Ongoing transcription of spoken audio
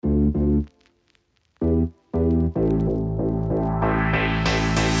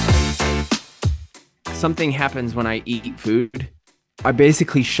something happens when I eat food, I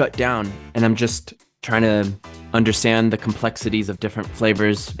basically shut down and I'm just trying to understand the complexities of different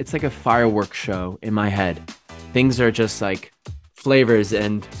flavors. It's like a fireworks show in my head. Things are just like flavors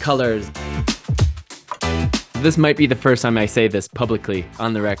and colors. This might be the first time I say this publicly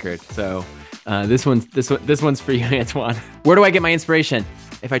on the record. So this one's for you, Antoine. Where do I get my inspiration?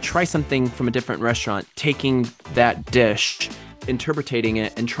 If I try something from a different restaurant, taking that dish, interpreting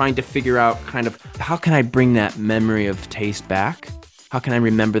it, and trying to figure out kind of how can I bring that memory of taste back? How can I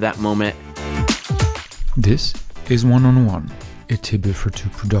remember that moment? This is One-on-One, a Table for Two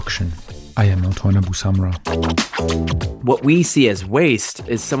production. I am Antoine Abou-Samra. What we see as waste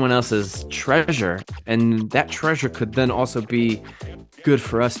is someone else's treasure, and that treasure could then also be good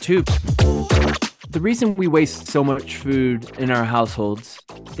for us too. The reason we waste so much food in our households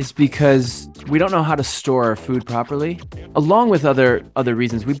is because we don't know how to store our food properly. Along with other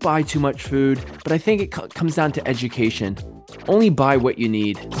reasons, we buy too much food, but I think it comes down to education. Only buy what you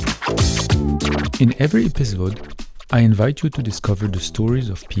need. In every episode, I invite you to discover the stories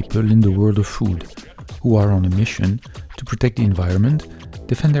of people in the world of food who are on a mission to protect the environment,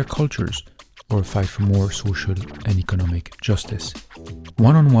 defend their cultures, or fight for more social and economic justice.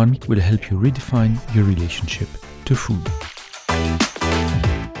 One-on-One will help you redefine your relationship to food.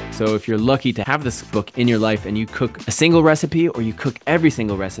 So if you're lucky to have this book in your life and you cook a single recipe or you cook every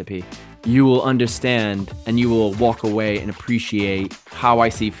single recipe, you will understand and you will walk away and appreciate how I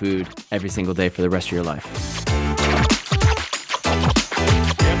see food every single day for the rest of your life.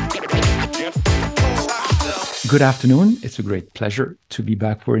 Good afternoon. It's a great pleasure to be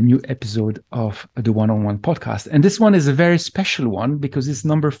back for a new episode of the One-on-One podcast. And this one is a very special one because it's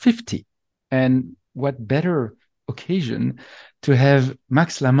number 50. And what better occasion to have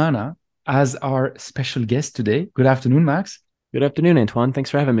Max Manna as our special guest today. Good afternoon, Max. Good afternoon, Antoine. Thanks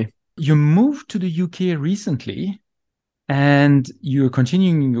for having me. You moved to the UK recently and you're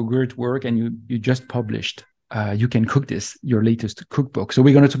continuing your great work, and you just published You Can Cook This, your latest cookbook. So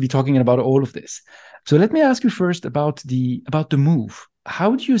we're going to be talking about all of this. So let me ask you first about the move.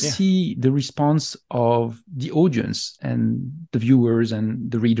 How do you see the response of the audience and the viewers and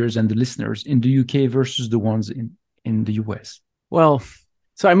the readers and the listeners in the UK versus the ones in the US? Well,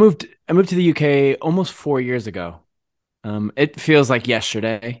 so I moved to the UK almost 4 years ago. It feels like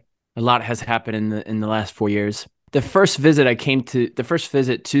yesterday. A lot has happened in the last 4 years. The first visit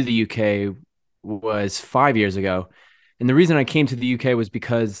to the UK was 5 years ago. And the reason I came to the UK was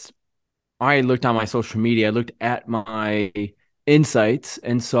because I looked on my social media, I looked at my insights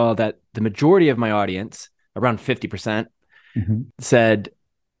and saw that the majority of my audience, around 50%, said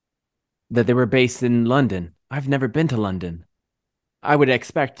that they were based in London. I've never been to London. I would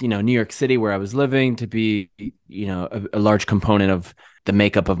expect, New York City, where I was living, to be, a large component of the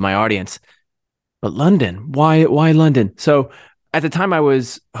makeup of my audience. But London, why London? So at the time I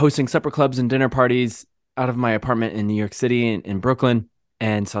was hosting supper clubs and dinner parties out of my apartment in New York City in Brooklyn,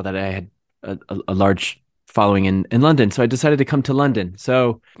 and saw that I had a large following in London. So I decided to come to London.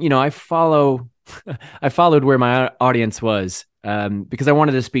 So, I followed where my audience was because I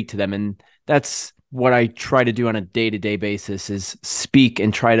wanted to speak to them. And that's what I try to do on a day-to-day basis, is speak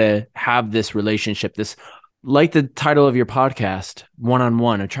and try to have this relationship, this, like the title of your podcast,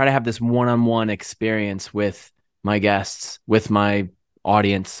 one-on-one. I try to have this one-on-one experience with my guests, with my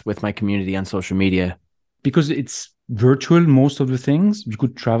audience, with my community on social media. Because it's virtual, most of the things, you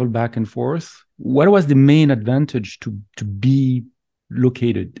could travel back and forth. What was the main advantage to be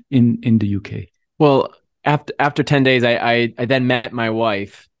located in the UK? Well, after 10 days, I then met my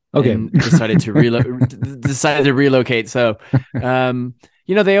wife. Okay. And decided to relocate. So,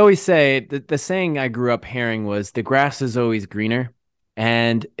 they always say that the saying I grew up hearing was the grass is always greener.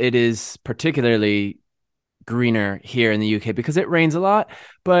 And it is particularly greener here in the UK because it rains a lot.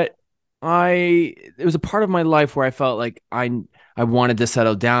 But it was a part of my life where I felt like I wanted to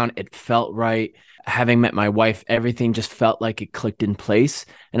settle down. It felt right. Having met my wife, everything just felt like it clicked in place.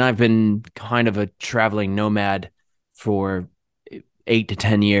 And I've been kind of a traveling nomad for 8 to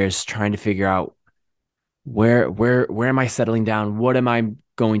 10 years, trying to figure out where am I settling down? What am I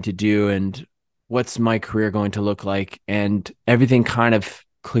going to do? And what's my career going to look like? And everything kind of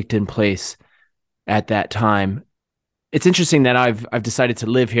clicked in place at that time. It's interesting that I've decided to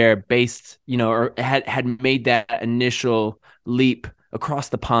live here based, or had made that initial leap across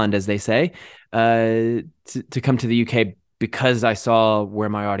the pond, as they say, to come to the UK because I saw where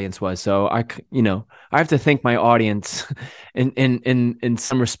my audience was. So I have to thank my audience in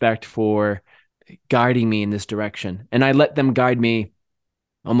some respect for guiding me in this direction. And I let them guide me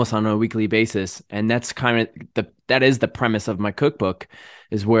almost on a weekly basis. And that's kind of that is the premise of my cookbook,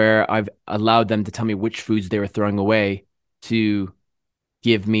 is where I've allowed them to tell me which foods they were throwing away to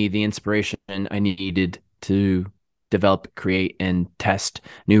give me the inspiration I needed to develop, create, and test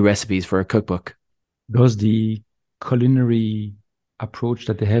new recipes for a cookbook. Does the culinary approach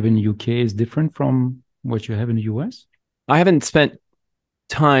that they have in the UK is different from what you have in the US? I haven't spent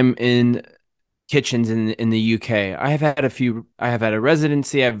time in kitchens in the UK. I have had a few. I have had a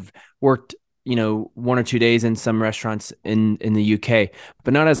residency. I've worked, 1 or 2 days in some restaurants in the UK,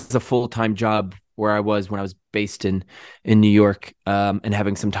 but not as a full time job where I was when I was based in New York, and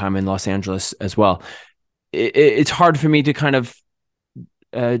having some time in Los Angeles as well. It's hard for me to kind of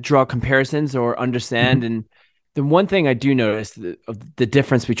draw comparisons or understand. Mhm. And the one thing I do notice of the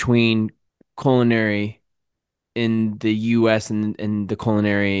difference between culinary in the US and the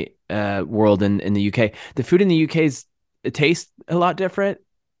culinary world in the UK. The food in the UK it tastes a lot different.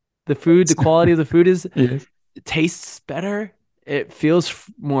 The quality of the food Yes. it tastes better. It feels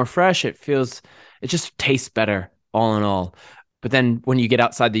more fresh. It just tastes better all in all. But then when you get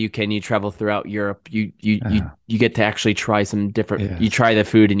outside the UK and you travel throughout Europe, Uh, you get to actually try some different. You yes. try the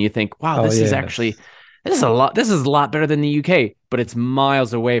food and you think, wow, Oh, this is actually yes. this is a lot better than the UK. But it's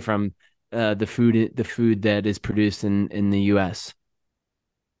miles away from the food that is produced in the US.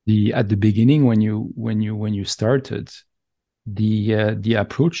 The At the beginning when you started, the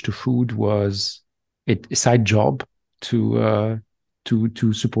approach to food was a side job to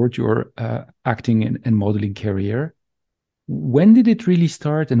support your acting and modeling career. When did it really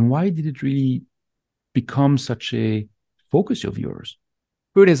start, and why did it really become such a focus of yours?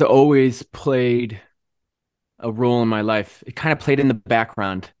 Food has always played a role in my life. It kind of played in the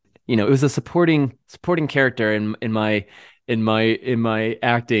background. It was a supporting character in my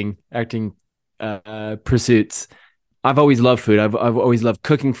acting pursuits. I've always loved food. I've always loved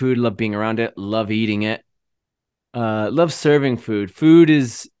cooking food, love being around it, love eating it, love serving food. Food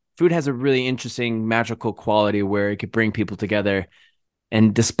has a really interesting magical quality where it could bring people together.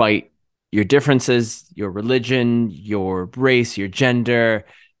 And despite your differences, your religion, your race, your gender,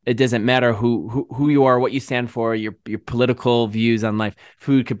 it doesn't matter who you are, what you stand for, your political views on life.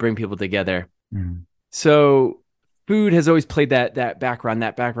 Food could bring people together. Mm. So food has always played that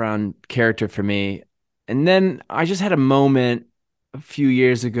background character for me. And then I just had a moment a few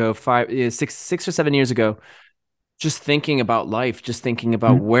years ago, 6 or 7 years ago, just thinking about life, just thinking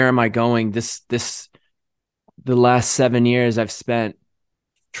about Mm. where am I going. The last 7 years I've spent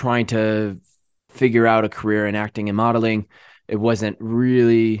trying to figure out a career in acting and modeling. It wasn't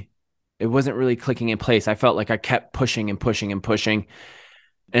really, it wasn't really clicking in place. I felt like I kept pushing and pushing and pushing,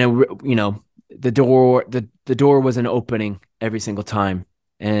 and the door wasn't opening every single time.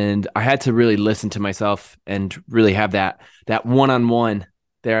 And I had to really listen to myself and really have that one-on-one.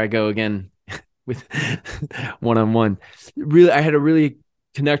 There I go again with one-on-one. Really, I had to really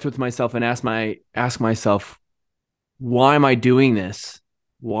connect with myself and ask myself, why am I doing this?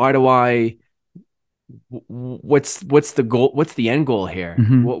 Why do I what's the goal? What's the end goal here?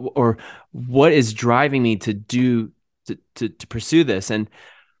 Mhm. What is driving me to do to pursue this? And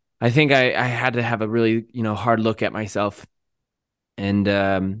I think I had to have a really, hard look at myself. And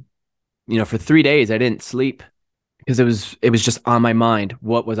for 3 days I didn't sleep because it was just on my mind.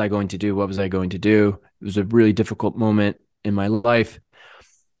 What was I going to do? What was I going to do? It was a really difficult moment in my life.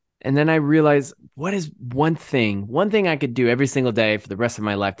 And then I realized, what is one thing I could do every single day for the rest of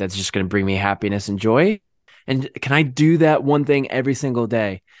my life that's just going to bring me happiness and joy? And can I do that one thing every single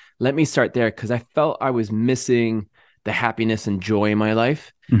day? Let me start there, because I felt I was missing the happiness and joy in my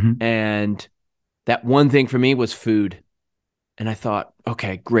life. Mhm. And that one thing for me was food. And I thought,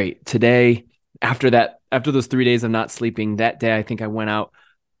 okay, great. Today, after those 3 days of not sleeping, that day, I think I went out,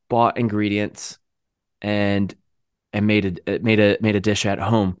 bought ingredients, and made a dish at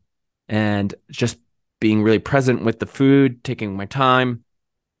home, and just being really present with the food, taking my time,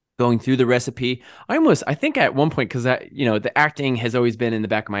 going through the recipe. I think at one point, because the acting has always been in the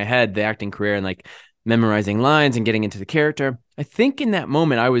back of my head, the acting career, and like memorizing lines and getting into the character. I think in that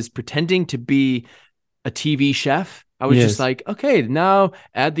moment I was pretending to be a TV chef. I was just Yes. like, okay, now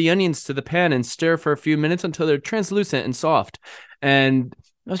add the onions to the pan and stir for a few minutes until they're translucent and soft. And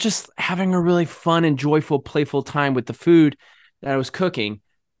I was just having a really fun and joyful, playful time with the food that I was cooking.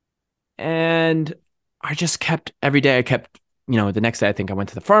 And I just kept every day, the next day, I think I went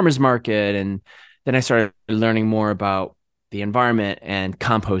to the farmer's market, and then I started learning more about the environment and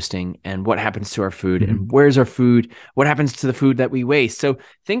composting and what happens to our food Mhm. and where's our food, what happens to the food that we waste. So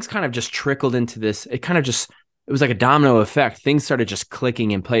things kind of just trickled into this. It was like a domino effect. Things started just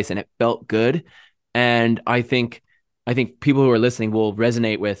clicking in place and it felt good. And I think I think people who are listening will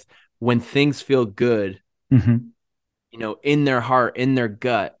resonate with when things feel good, Hmm. in their heart, in their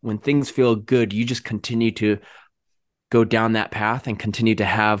gut, when things feel good, you just continue to go down that path and continue to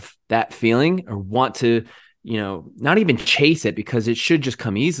have that feeling or want to, not even chase it because it should just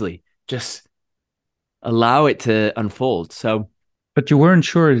come easily. Just allow it to unfold. So, But you weren't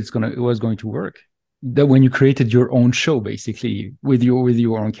sure it was going to work. That when you created your own show, basically with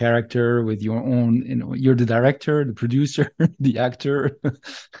your own character, with your own, you're the director, the producer, the actor,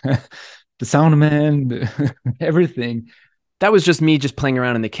 the sound man, everything. that was just me just playing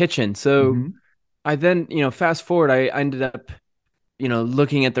around in the kitchen. So, Hmm. I then, fast forward, I ended up,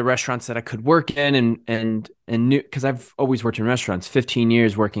 looking at the restaurants that I could work in and knew because I've always worked in restaurants, 15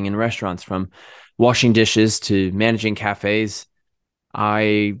 years working in restaurants, from washing dishes to managing cafes.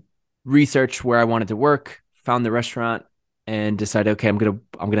 I researched where I wanted to work, found the restaurant, and decided, okay, I'm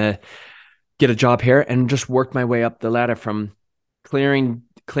gonna get a job here, and just worked my way up the ladder from clearing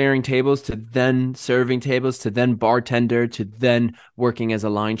tables to then serving tables to then bartender to then working as a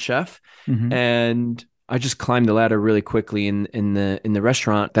line chef. Hmm. And I just climbed the ladder really quickly in the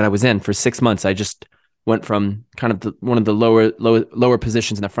restaurant that I was in for 6 months. I just went from kind of one of the lower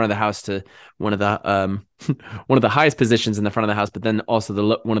positions in the front of the house to one of the one of the highest positions in the front of the house, but then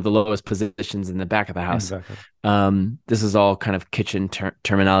also one of the lowest positions in the back of the In the house. back of. This is all kind of kitchen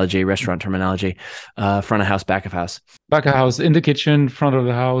terminology, restaurant terminology, front of house, back of house. Back of house, in the kitchen, front of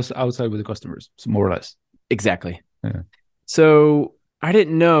the house, outside with the customers, so more or less. Exactly. Yeah. So I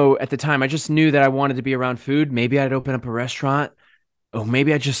didn't know at the time. I just knew that I wanted to be around food. Maybe I'd open up a restaurant. Oh,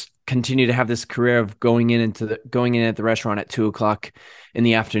 maybe I just continue to have this career of going in at the restaurant at 2 o'clock in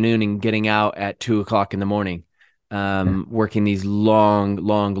the afternoon and getting out at 2 o'clock in the morning. Yeah. Working these long,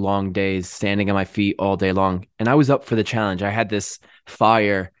 long, long days, standing on my feet all day long. And I was up for the challenge. I had this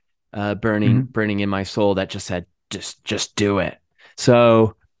fire Hmm. burning in my soul that just said, just do it.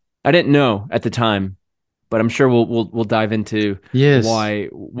 So I didn't know at the time, but I'm sure we'll dive into Yes. why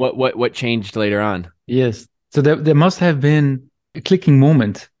what changed later on. Yes. So there must have been a clicking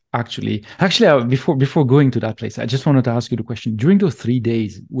moment, actually. Actually, before going to that place, I just wanted to ask you the question. During those 3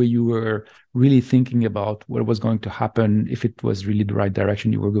 days where you were really thinking about what was going to happen, if it was really the right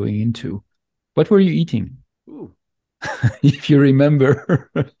direction you were going into, what were you eating? Ooh. If you remember,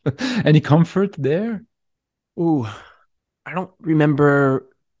 any comfort there? Ooh, I don't remember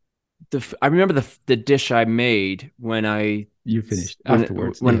I remember the dish I made You finished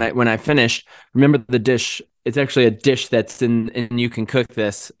afterwards. Yeah. when I finished. Remember the dish? It's actually a dish that's in and you can cook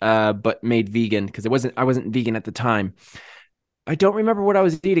this, but made vegan because it wasn't I wasn't vegan at the time. I don't remember what I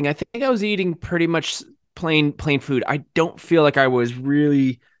was eating. I think I was eating pretty much plain food. I don't feel like I was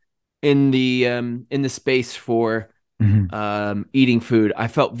really in the space for Hmm. eating food. I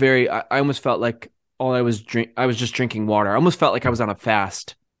almost felt like all I was just drinking water. I almost felt like I was on a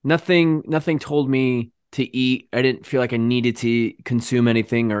fast. Nothing told me to eat. I didn't feel like I needed to consume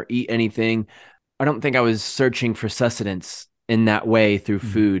anything or eat anything. I don't think I was searching for sustenance in that way through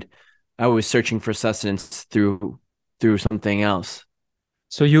food. I was searching for sustenance through something else.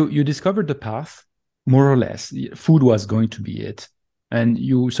 So you discovered the path, more or less. Food was going to be it, and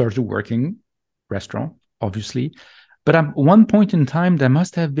you started working restaurant, obviously. But at one point in time, there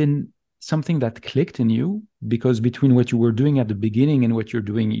must have been something that clicked in you because between what you were doing at the beginning and what you're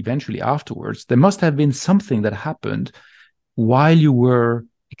doing eventually afterwards, there must have been something that happened while you were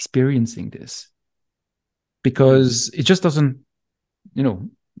experiencing this Hmm. because it just doesn't, you know,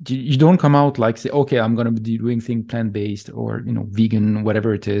 you don't come out like say, okay, I'm going to be doing things plant-based or vegan,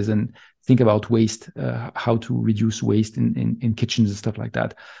 whatever it is, and think about waste, how to reduce waste in kitchens and stuff like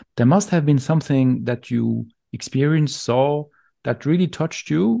that. There must have been something that you experienced, saw, that really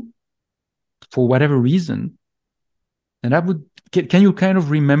touched you for whatever reason. And that would can you kind of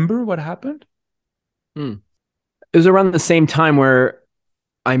remember what happened? Hmm. It was around the same time where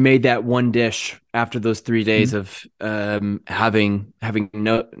I made that one dish after those 3 days Mm-hmm. of having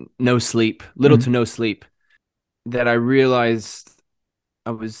no sleep, little Mm-hmm. to no sleep, that I realized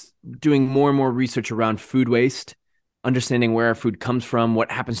I was doing more and more research around food waste, understanding where our food comes from,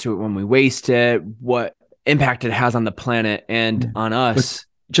 what happens to it when we waste it, what impact it has on the planet and Yeah. on But us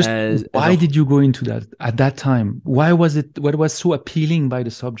just as a why whole. did you go into that at that time? Why was it? What was so appealing by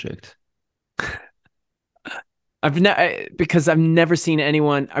the subject? Because I've never seen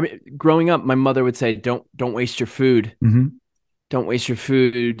anyone. I mean, growing up, my mother would say, "Don't waste your food. Mm-hmm. Don't waste your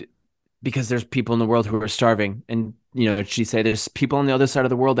food." Because there's people in the world who are starving. And, she said there's people on the other side of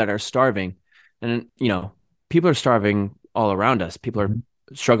the world that are starving. And, people are starving all around us. People are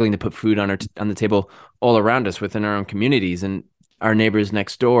struggling to put food on the table all around us within our own communities. And our neighbors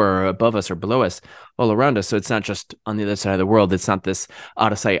next door or above us or below us, all around us. So it's not just on the other side of the world. It's not this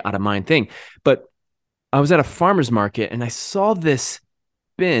out of sight, out of mind thing. But I was at a farmer's market and I saw this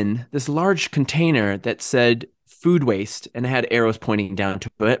bin, this large container that said food waste and it had arrows pointing down to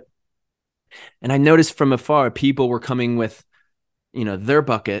it. And I noticed from afar people were coming with, their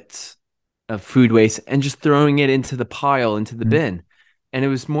buckets of food waste and just throwing it into the pile, into the Mhm. bin. And it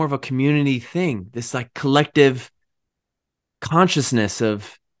was more of a community thing, this like collective consciousness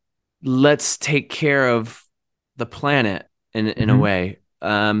of let's take care of the planet in a Mhm. way.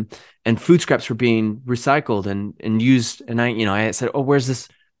 And food scraps were being recycled and used. And I said, oh, where's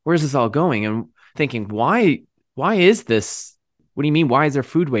this all going? And thinking, why is this? What do you mean? Why is there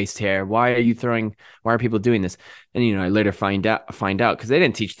food waste here? Why are people doing this? And, I later find out because they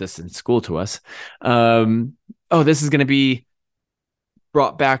didn't teach this in school to us. Um, oh, this is going to be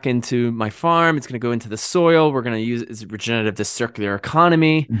brought back into my farm. It's going to go into the soil. We're going to use it as regenerative, this circular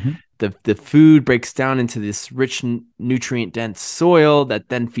economy. Mhm. The food breaks down into this rich, nutrient dense soil that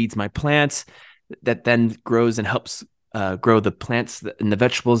then feeds my plants, that then grows and helps grow the plants and the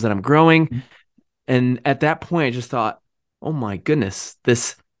vegetables that I'm growing. Mhm. And at that point, I just thought, oh my goodness,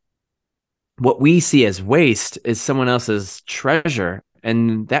 this what we see as waste is someone else's treasure.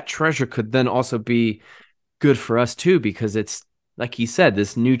 And that treasure could then also be good for us too, because it's like he said,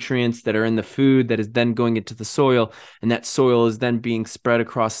 this nutrients that are in the food that is then going into the soil, and that soil is then being spread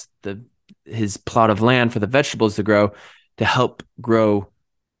across the his plot of land for the vegetables to grow, to help grow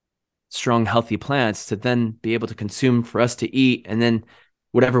strong, healthy plants to then be able to consume for us to eat, and then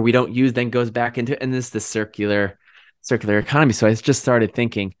whatever we don't use then goes back into, and this the circular economy. So I just started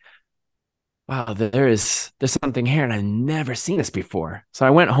thinking, wow, there's something here, and I've never seen this before. So I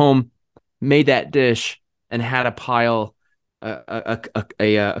went home, made that dish, and had a pile,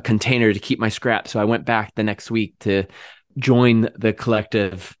 a container to keep my scraps. So I went back the next week to join the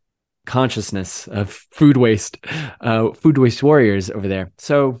collective consciousness of food waste warriors over there.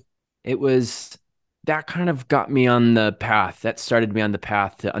 So it was that kind of got me on the path. That started me on the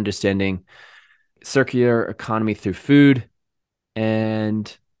path to understanding circular economy through food,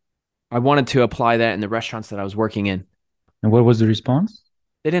 and I wanted to apply that in the restaurants that I was working in. And what was the response?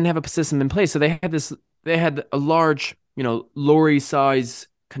 They didn't have a system in place. So they had a large, lorry size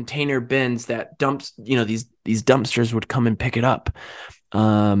container bins that dumps, these dumpsters would come and pick it up.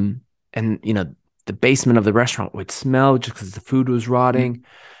 Um, and, the basement of the restaurant would smell just because the food was Mhm. rotting.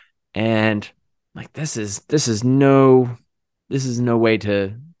 And like, this is no way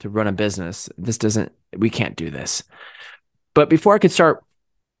to run a business. We can't do this. But before I could start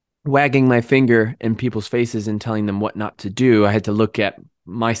wagging my finger in people's faces and telling them what not to do, I had to look at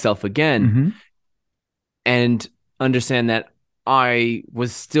myself again Mhm. and understand that I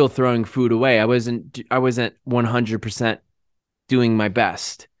was still throwing food away. I wasn't 100% doing my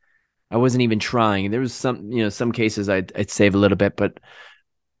best. I wasn't even trying. There was some cases I'd save a little bit, but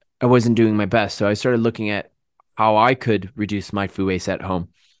I wasn't doing my best. So I started looking at how I could reduce my food waste at home.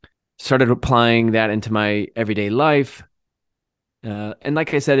 Started applying that into my everyday life. And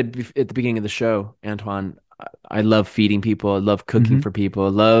like I said at the beginning of the show, Antoine, I love feeding people. I love cooking Mhm. for people. I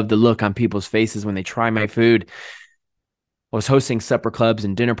love the look on people's faces when they try my food. I was hosting supper clubs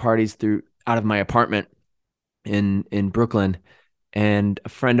and dinner parties through out of my apartment in Brooklyn, and a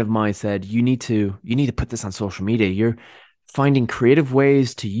friend of mine said, "You need to put this on social media. You're finding creative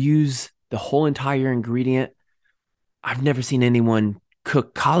ways to use the whole entire ingredient. I've never seen anyone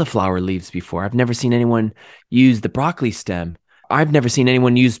cook cauliflower leaves before. I've never seen anyone use the broccoli stem. I've never seen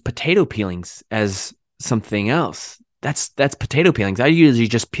anyone use potato peelings as something else. That's potato peelings. I usually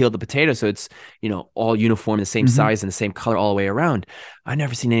just peel the potato so it's, all uniform, the same Mhm. size and the same color all the way around. I've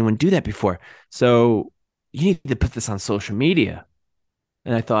never seen anyone do that before. So you need to put this on social media."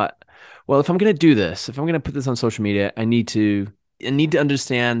 And I thought, well, if I'm going to put this on social media, I need to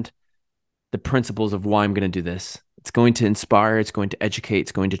understand the principles of why I'm going to do this. It's going to inspire, it's going to educate,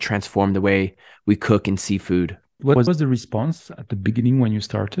 it's going to transform the way we cook and see food. What was the response at the beginning when you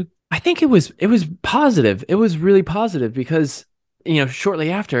started? I think it was positive. It was really positive because,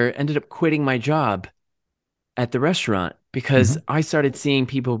 shortly after ended up quitting my job at the restaurant because Mhm. I started seeing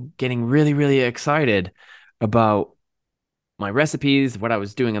people getting really, really excited about my recipes, what I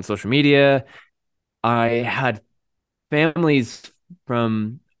was doing on social media. I had families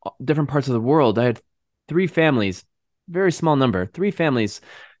from different parts of the world. I had three families, very small number, three families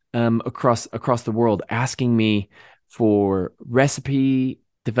across the world asking me for recipe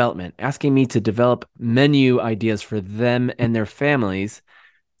development, asking me to develop menu ideas for them and their families.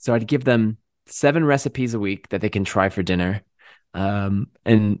 So I'd give them 7 recipes a week that they can try for dinner.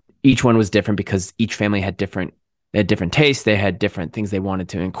 And each one was different because each family had different They had different tastes. They had different things they wanted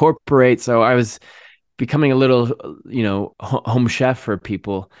to incorporate. So I was becoming a little, home chef for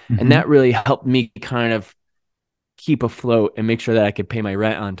people. And Hmm. that really helped me kind of keep afloat and make sure that I could pay my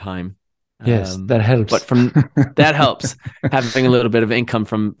rent on time. Yes, Um, that but helps. from that helps having a little bit of income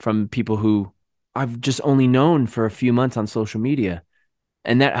from people who I've just only known for a few months on social media.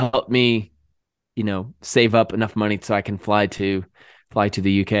 And that helped me, save up enough money so I can fly to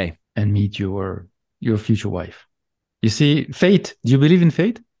the UK. And meet your future wife. You see, fate. Do you believe in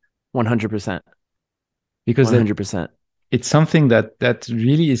fate? 100%. Because that 100%. it's something that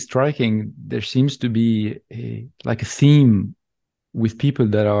really is striking. There seems to be like a theme with people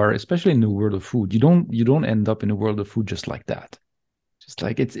that are, especially in the world of food. You don't end up in the world of food just like that. Just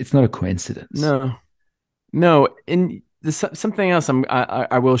like it's not a coincidence. No, no. And something else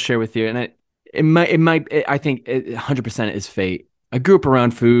I will share with you, and I think 100% is fate. I grew up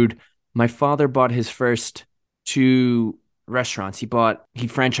around food. My father bought his first two restaurants. He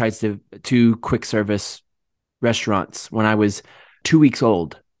franchised two quick service restaurants when I was 2 weeks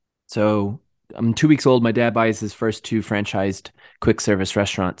old. So I'm 2 weeks old. My dad buys his first two franchised quick service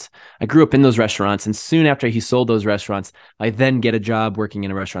restaurants. I grew up in those restaurants, and soon after he sold those restaurants, I then get a job working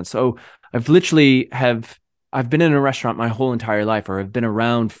in a restaurant. So I've literally have I've been in a restaurant my whole entire life, or I've been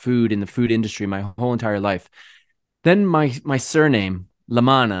around food in the food industry my whole entire life. Then my surname,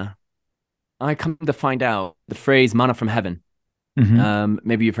 Lamana, I come to find out the phrase "manna from heaven." Hmm.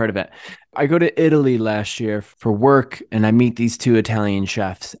 Maybe you've heard of it. I go to Italy last year for work, and I meet these two Italian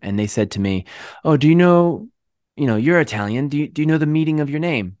chefs, and they said to me, "Oh, you're Italian. Do you know the meaning of your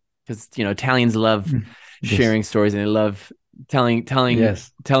name?" Because Italians love Yes, sharing stories, and they love telling telling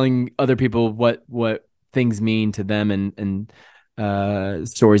yes. telling other people what things mean to them, and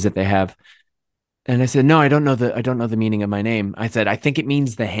stories that they have. And I said, "No, I don't know the meaning of my name." I said, "I think it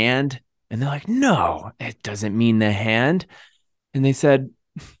means the hand." And they're like, "No, it doesn't mean the hand." And they said,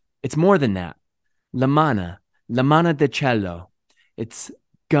 "It's more than that. La mana de cello. It's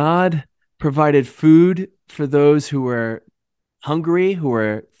God provided food for those who were hungry, who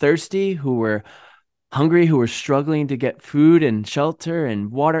were thirsty, who were hungry, who were struggling to get food and shelter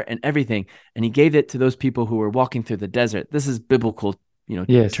and water and everything. And he gave it to those people who were walking through the desert." This is biblical,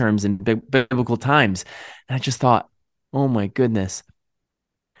 Yes. terms in biblical times. And I just thought, oh my goodness.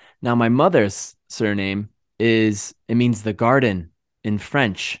 Now my mother's surname it means the garden in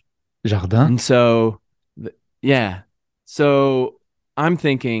French. Jardin. And so, yeah. So I'm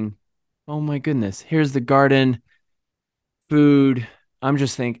thinking, oh my goodness, here's the garden, food. I'm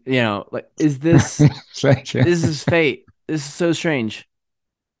just thinking, like, It's like, this is fate. This is so strange.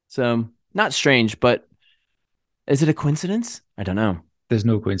 So not strange, but is it a coincidence? I don't know. there's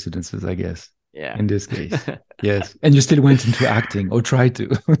no coincidences, I guess, Yeah. in this case. Yes. And you still went into acting or tried to.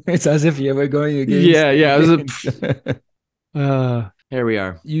 It's as if you were going against Yeah, yeah. against. Here we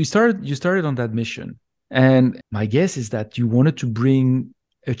are. You started on that mission. And my guess is that you wanted to bring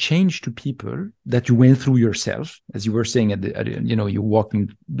a change to people that you went through yourself, as you were saying you're walking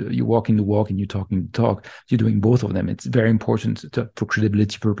the walk and you're talking the talk. You're doing both of them. It's very important for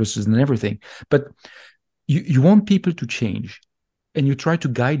credibility purposes and everything. But you want people to change, and you try to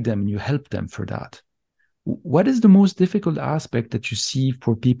guide them and you help them for that. What is the most difficult aspect that you see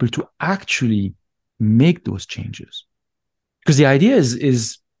for people to actually make those changes? Because the idea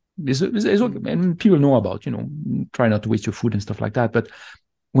is and people know about, try not to waste your food and stuff like that. But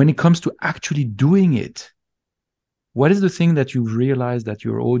when it comes to actually doing it, what is the thing that you've realized that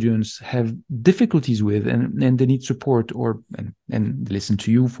your audience have difficulties with, and they need support, and listen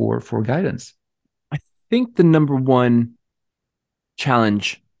to you for guidance? I think the number one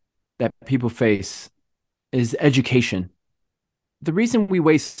challenge that people face is education. The reason we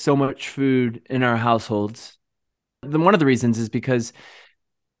waste so much food in our households, one of the reasons is because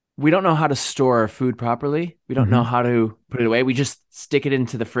we don't know how to store our food properly. We don't know Mm-hmm. how to put it away. We just stick it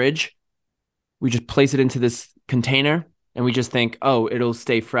into the fridge. We just place it into this container, and we just think, "Oh, it'll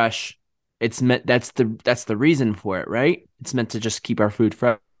stay fresh." It's meant that's the reason for it, right? It's meant to just keep our food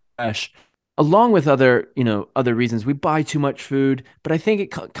fresh. Along with other reasons, we buy too much food, but I think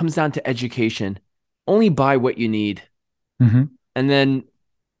it comes down to education. Only buy what you need, Mm-hmm. and then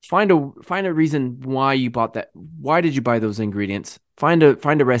find a reason why you bought that. Why did you buy those ingredients? Find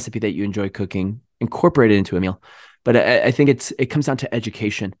a recipe that you enjoy cooking, incorporate it into a meal. But I think it comes down to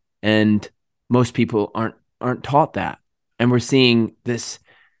education, and most people aren't taught that. And we're seeing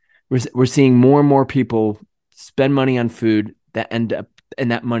more and more people spend money on food that end up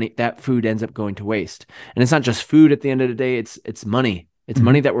and that food ends up going to waste. And it's not just food at the end of the day, it's money. It's Mm-hmm.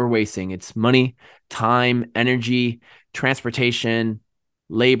 money that we're wasting. It's money, time, energy, transportation,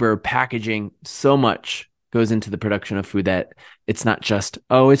 labor, packaging, so much. goes into the production of food, that it's not just,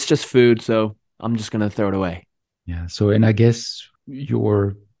 oh, it's just food, so I'm just going to throw it away. Yeah. So, and I guess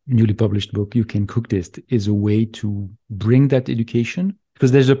your newly published book, You Can Cook This, is a way to bring that education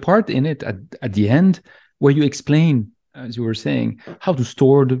because there's a part in it at the end where you explain, as you were saying, how to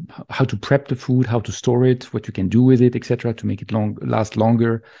store how to prep the food, how to store it, what you can do with it, etc., to make it last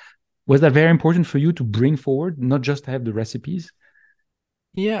longer. Was that very important for you to bring forward, not just have the recipes?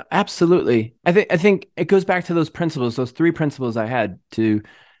 Yeah, absolutely. I think it goes back to those principles, those three principles I had: to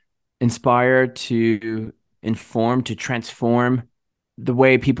inspire, to inform, to transform the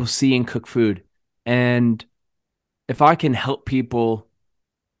way people see and cook food. And if I can help people,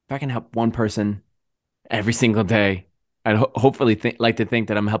 if I can help one person every single day, I'd hopefully like to think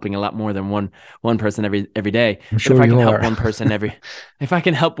that I'm helping a lot more than one person every day. I'm But if sure I you can help are. one person if I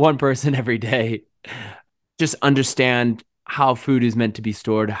can help one person every day, just understand how food is meant to be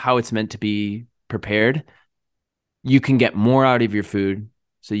stored, how it's meant to be prepared, you can get more out of your food.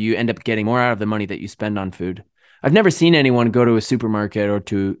 So you end up getting more out of the money that you spend on food. I've never seen anyone go to a supermarket or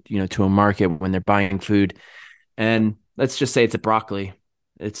to a market when they're buying food, and let's just say it's a broccoli.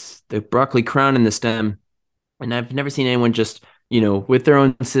 It's the broccoli crown and the stem. And I've never seen anyone just, with their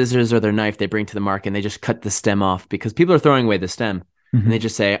own scissors or their knife they bring to the market and they just cut the stem off, because people are throwing away the stem. And they Mhm.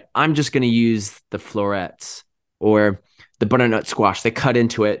 just say, I'm just going to use the florets or the butternut squash. They cut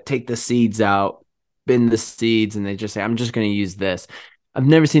into it, take the seeds out, bin the seeds, and they just say, I'm just going to use this. I've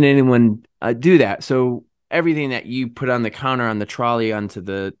never seen anyone do that. So everything that you put on the counter, on the trolley, onto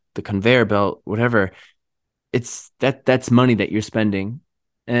the conveyor belt, whatever, that's money that you're spending.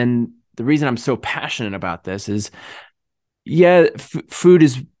 And the reason I'm so passionate about this is, yeah, food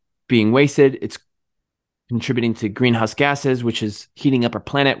is being wasted. It's contributing to greenhouse gases, which is heating up our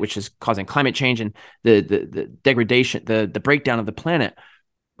planet, which is causing climate change and the degradation, the breakdown of the planet.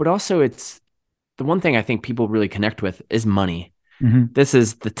 But also, it's the one thing I think people really connect with is money. Mhm. This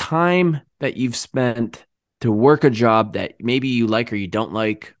is the time that you've spent to work a job that maybe you like or you don't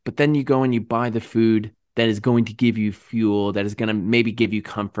like, but then you go and you buy the food that is going to give you fuel, that is going to maybe give you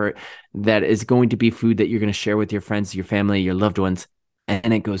comfort, that is going to be food that you're going to share with your friends, your family, your loved ones,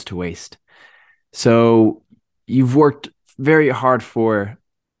 and it goes to waste. So you've worked very hard for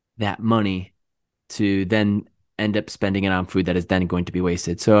that money to then end up spending it on food that is then going to be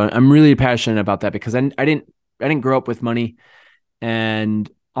wasted. So I'm really passionate about that because I didn't grow up with money, and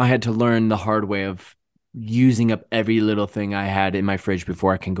I had to learn the hard way of using up every little thing I had in my fridge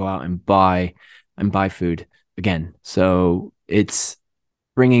before I can go out and buy food again. So it's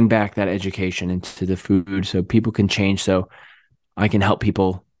bringing back that education into the food so people can change, so I can help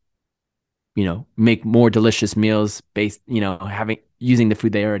people, make more delicious meals based, having using the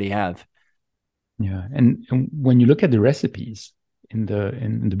food they already have. Yeah, and when you look at the recipes in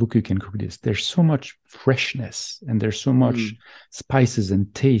the book, You Can Cook This, there's so much freshness and there's so much Mm. spices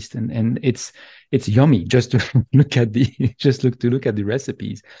and taste, and it's yummy just to look at the look at the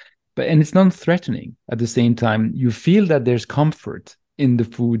recipes. But and it's non-threatening at the same time. You feel that there's comfort in the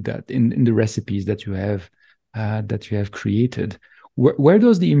food that in the recipes that you have created. Where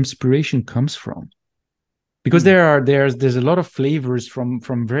does the inspiration comes from? Because Mm. there's a lot of flavors from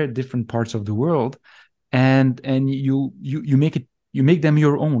very different parts of the world, and you make it, you make them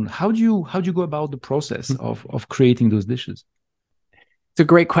your own. How do you go about the process of creating those dishes? It's a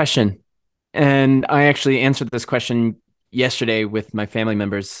great question. And I actually answered this question yesterday with my family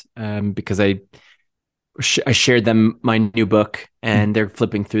members, because I shared them my new book, and they're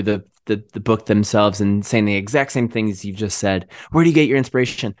flipping through the book themselves and saying the exact same things you've just said. Where do you get your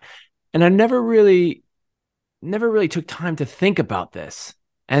inspiration? And I never really took time to think about this.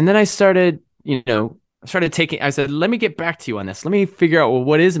 And then I started taking, I said, let me get back to you on this. Let me figure out, well,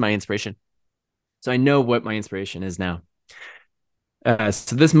 what is my inspiration? So I know what my inspiration is now.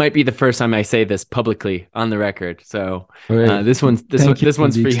 So this might be the first time I say this publicly on the record. So Okay, this one's this one thank you this for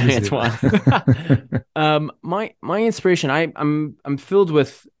one's the for you, exclusive. Antoine. My inspiration, I'm filled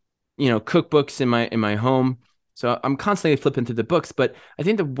with, cookbooks in my home. So I'm constantly flipping through the books. But I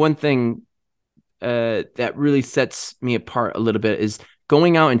think the one thing that really sets me apart a little bit is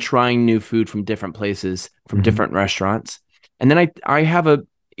going out and trying new food from different places, from Mhm. different restaurants. And then I have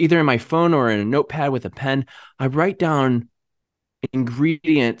either in my phone or in a notepad with a pen, I write down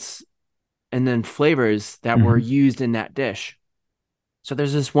ingredients and then flavors that were Mhm. used in that dish. So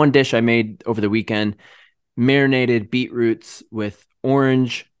there's this one dish I made over the weekend: marinated beetroots with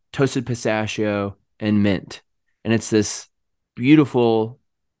orange, toasted pistachio, and mint. And it's this beautiful,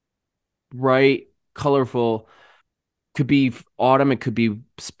 bright, colorful, could be autumn, it could be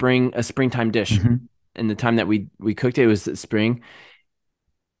spring, a springtime dish. Mhm. And the time that we cooked it was spring.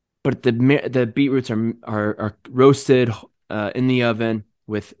 but the beetroots are roasted in the oven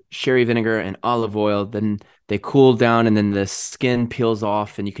with sherry vinegar and olive oil. Then they cool down, and then the skin peels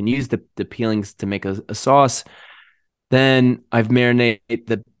off, and you can use the peelings to make a sauce. Then I've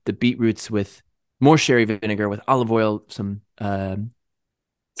marinated the beetroots with more sherry vinegar with olive oil, some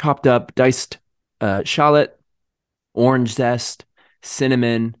chopped up diced shallot, orange zest,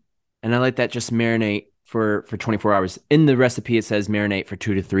 cinnamon, and I let that just marinate for 24 hours. In the recipe, it says marinate for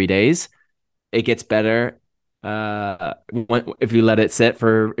 2 to 3 days. It gets better if you let it sit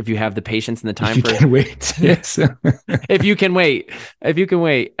for if you have the patience and the If time you for can wait, yes. if you can wait if you can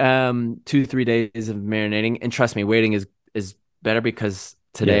wait 2 3 days of marinating. And trust me, waiting is better because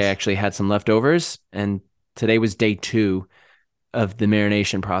today I Yes. actually had some leftovers, and today was day 2 of the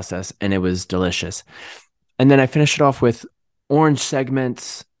marination process, and it was delicious. And then I finished it off with orange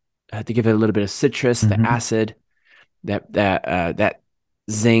segments to give it a little bit of citrus, the Hmm. acid, that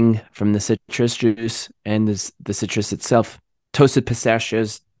zing from the citrus juice and the citrus itself. Toasted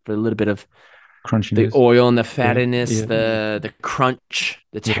pistachios for a little bit of the Crunchiness. oil and the Yeah. fattiness, Yeah. the crunch,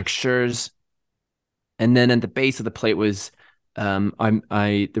 the Yes. textures. And then at the base of the plate was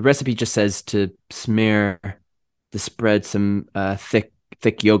I the recipe just says to smear to spread some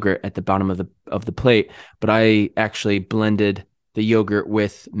thick yogurt at the bottom of the plate, but I actually blended the yogurt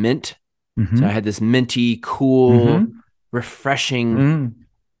with mint. So I Hmm. had this minty, cool, Hmm. refreshing Mm. Mm.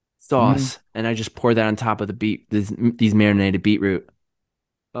 sauce, and I just poured that on top of these marinated beetroot.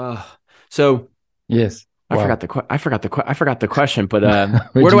 Ugh. So Yes. Wow. I forgot the question, but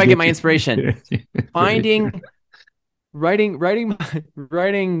Where'd where do you I get get my inspiration? it? Great. Finding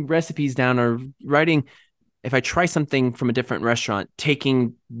writing recipes down, or writing if I try something from a different restaurant,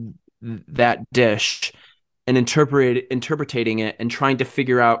 taking that dish and interpreting it and trying to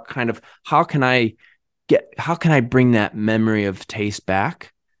figure out kind of how can I bring that memory of taste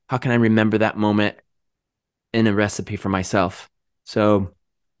back? How can I remember that moment in a recipe for myself? So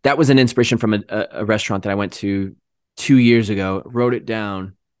that was an inspiration from a restaurant that I went to 2 years ago, wrote it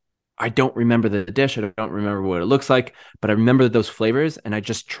down. I don't remember the dish. I don't remember what it looks like, but I remember those flavors, and I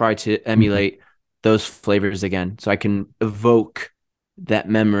just try to Mhm. emulate those flavors again so I can evoke that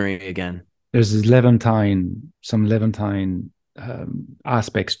memory again. There's this Levantine, some Levantine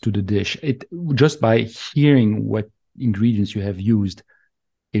aspects to the dish. It just by hearing what ingredients you have used,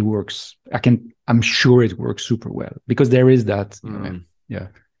 it works. I'm sure it works super well because there is that, Mm, yeah,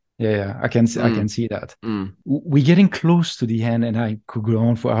 yeah. I can mm, see that. mm, We're getting close to the end, and I could go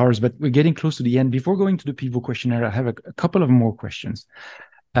on for hours, but we're getting close to the end. Before going to the people questionnaire, I have a couple of more questions.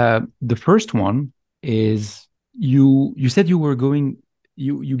 The first one is you said you were going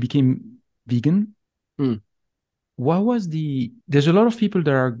you became vegan. mm. What was there's a lot of people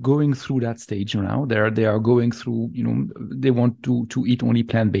that are going through that stage now. They are going through, they want to eat only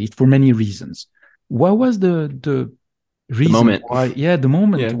plant-based for many reasons. What was the The reason moment. why, yeah, the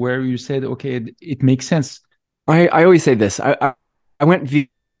moment Yeah. where you said, okay, it makes sense? I always say this. I went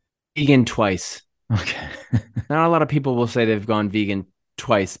vegan twice. Okay. Not a lot of people will say they've gone vegan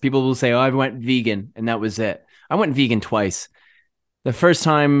twice. People will say, "Oh, I went vegan and that was it." I went vegan twice. The first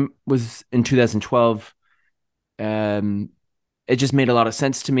time was in 2012. Um, it just made a lot of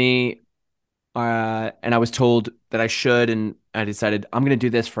sense to me, and I was told that I should, and I decided I'm going to do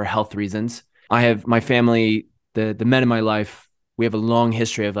this for health reasons. I have my family, the men in my life. We have a long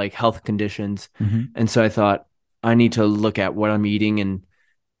history of like health conditions, Hmm. and so I thought I need to look at what I'm eating, and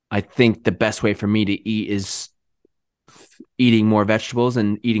I think the best way for me to eat is eating more vegetables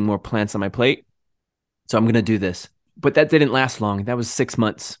and eating more plants on my plate. So I'm going to do this. But that didn't last long. That was 6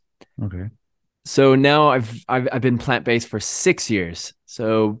 months. Okay. So now I've been plant-based for 6 years.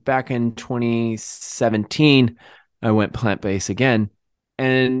 So back in 2017, I went plant-based again.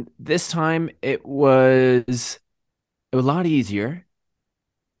 And this time it was a lot easier.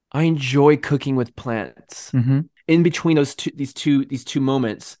 I enjoy cooking with plants. Hmm. In between these two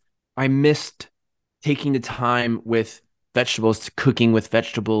moments, I missed taking the time with vegetables, to cooking with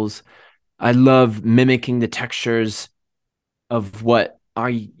vegetables. I love mimicking the textures of what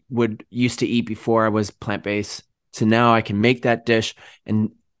I would used to eat before I was plant based. So now I can make that dish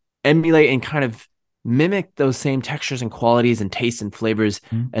and emulate and kind of mimic those same textures and qualities and tastes and flavors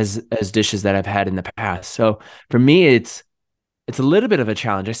as dishes that I've had in the past. So for me, it's a little bit of a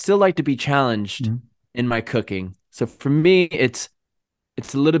challenge. I still like to be challenged Hmm. in my cooking. So for me, it's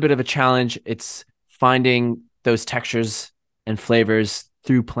a little bit of a challenge. It's finding those textures and flavors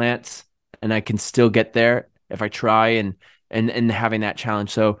through plants, and I can still get there if I try and having that challenge.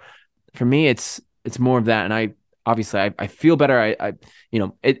 So for me, it's more of that, and I obviously I feel better. I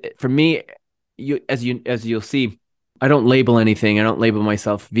for me, you as you'll see. I don't label anything. I don't label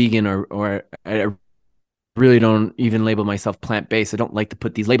myself vegan or I really don't even label myself plant-based. I don't like to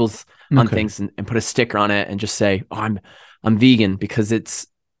put these labels on Okay. things and put a sticker on it and just say, "Oh, I'm vegan," because it's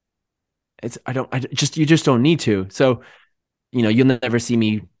I just you just don't need to. So, you'll never see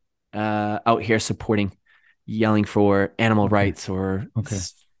me out here supporting, yelling for animal Okay. rights or Okay.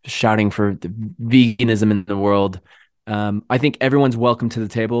 shouting for the veganism in the world. I think everyone's welcome to the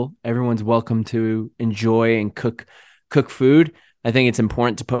table. Everyone's welcome to enjoy and cook food. I think it's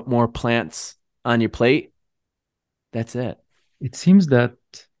important to put more plants on your plate. That's it. It seems that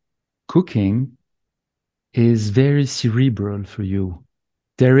cooking is very cerebral for you.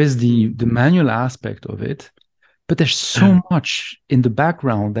 There is the Mm. manual aspect of it, but there's so much in the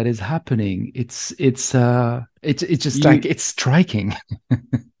background that is happening. It's just like You, it's striking.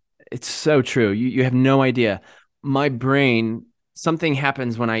 it's so true. You have no idea. My brain, something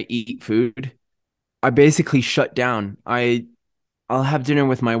happens when I eat food. I basically shut down. I'll have dinner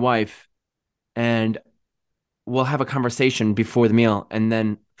with my wife and we'll have a conversation before the meal and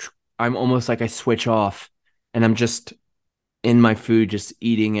then I'm almost like I switch off and I'm just in my food, just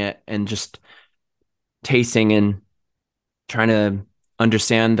eating it and just tasting and trying to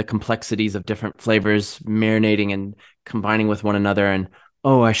understand the complexities of different flavors, marinating and combining with one another. And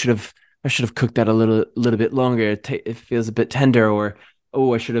oh, I should have cooked that a little bit longer. It feels a bit tender, or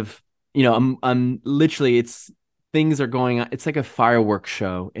oh, I should have. I'm literally. Things are going on. It's like a fireworks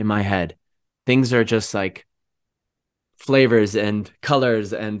show in my head. Things are just like flavors and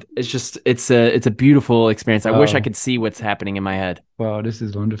colors, and it's a beautiful experience. I wish I Wow. could see what's happening in my head. Wow, this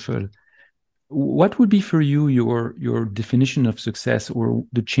is wonderful. What would be for you your definition of success or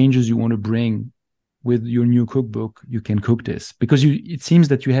the changes you want to bring with your new cookbook? You can cook this because it seems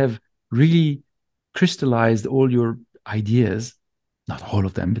that you have really crystallized all your ideas, not all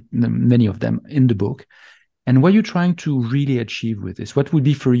of them, but many of them in the book. And what you're trying to really achieve with this, what would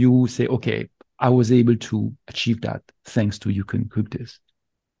be for you, say, okay, I was able to achieve that thanks to you can cook this.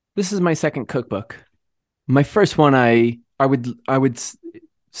 This is my second cookbook. My first one,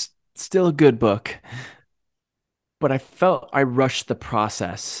 still a good book, but I felt I rushed the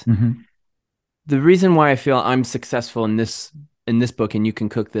process. Mm-hmm. The reason why I feel I'm successful in this book and you can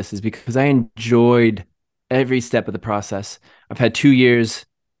cook this is because I enjoyed every step of the process. I've had 2 years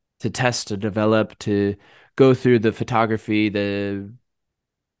to test, to develop, to go through the photography, the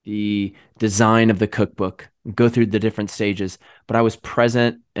design of the cookbook, go through the different stages, but I was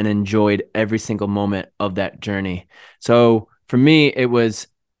present and enjoyed every single moment of that journey. So for me, it was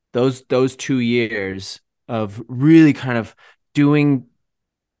those 2 years of really kind of doing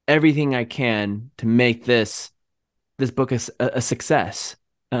everything I can to make this book a success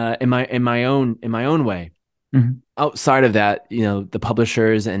in my own way. Mm-hmm. Outside of that, the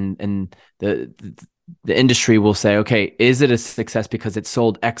publishers and the industry will say, okay, is it a success because it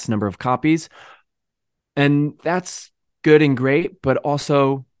sold X number of copies? And that's good and great, but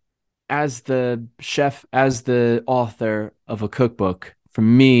also as the chef, as the author of a cookbook, for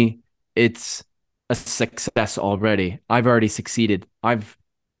me, it's a success already. I've already succeeded.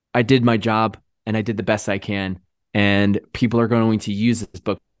 I did my job and I did the best I can, and people are going to use this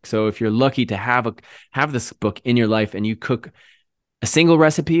book. So if you're lucky to have this book in your life and you cook a single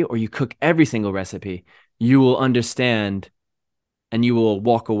recipe or you cook every single recipe, you will understand and you will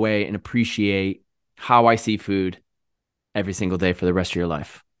walk away and appreciate how I see food every single day for the rest of your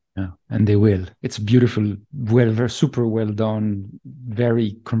life. Yeah, and they will. It's beautiful, super well done,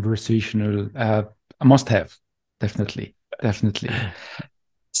 very conversational. A must have, definitely, definitely.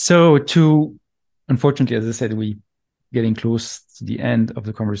 So, unfortunately, as I said, we getting close to the end of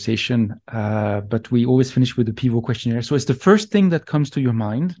the conversation, but we always finish with the pivot questionnaire. So, it's the first thing that comes to your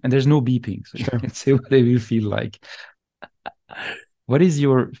mind, and there's no beeping, so you Sure. can say whatever you feel like. What is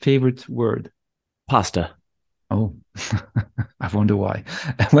your favorite word? Pasta. Oh, I wonder why.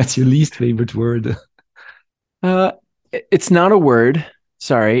 What's your least favorite word? Uh, it's not a word.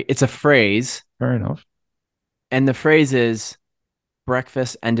 Sorry, it's a phrase. Fair enough. And the phrase is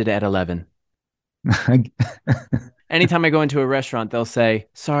breakfast ended at 11. Anytime I go into a restaurant, they'll say,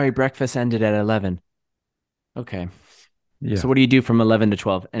 sorry, breakfast ended at 11. Okay. So Yeah. what do you do from 11 to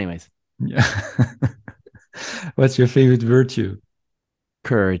 12? Anyways, Yeah. What's your favorite virtue?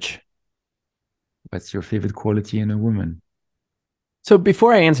 courage. What's your favorite quality in a woman? So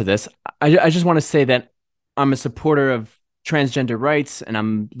before I answer this, I just want to say that I'm a supporter of transgender rights and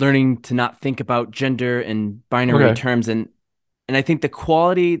I'm learning to not think about gender in binary Okay. terms. And I think the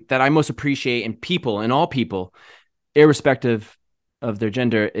quality that I most appreciate in people, in all people, irrespective of their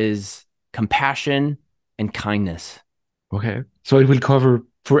gender, is compassion and kindness. Okay. So it will cover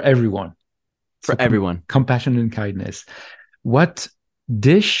for everyone. So for everyone. compassion and kindness. What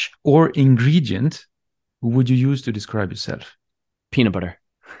dish or ingredient would you use to describe yourself? Peanut butter.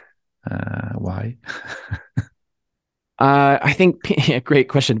 Why? I think great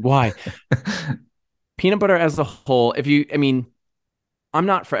question. Why? Peanut butter as a whole, if you I mean, I'm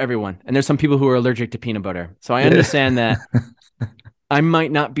not for everyone. And there's some people who are allergic to peanut butter. So I Yeah. understand that I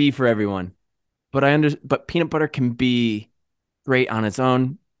might not be for everyone, but peanut butter can be great on its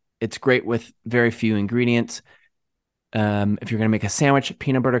own. It's great with very few ingredients. If you're going to make a sandwich,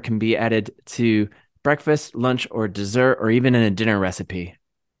 peanut butter can be added to breakfast, lunch, or dessert, or even in a dinner recipe.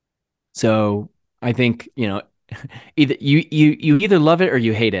 So I think, either you either love it or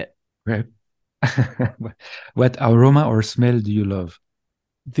you hate it. Right. What aroma or smell do you love?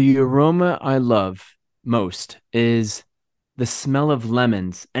 The aroma I love most is the smell of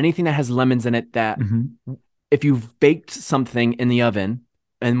lemons. Anything that has lemons in it, that Mhm. if you've baked something in the oven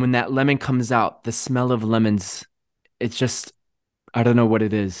and when that lemon comes out, the smell of lemons, it's just, I don't know what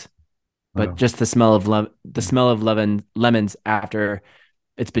it is, but Wow. just the smell of lemons after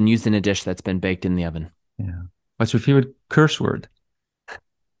it's been used in a dish that's been baked in the oven. Yeah. What's your favorite curse word?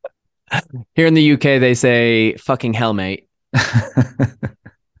 Here in the UK, they say fucking hell, mate.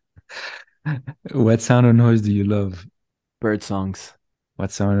 What sound or noise do you love? Bird songs,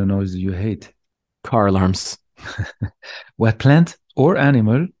 What sound or noise do you hate? car alarms. What plant or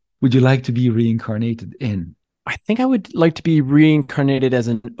animal would you like to be reincarnated in? I think I would like to be reincarnated as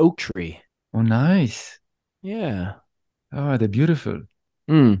an oak tree. Oh, nice. Yeah. Oh, they're beautiful.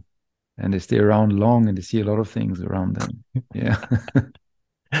 Mm, And they stay around long and they see a lot of things around them. Yeah.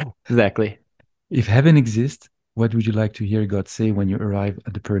 exactly. If heaven exists, what would you like to hear God say when you arrive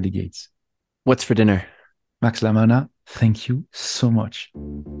at the pearly gates? What's for dinner? Max Lamana, thank you so much.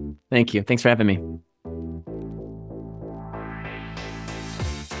 Thank you. Thanks for having me.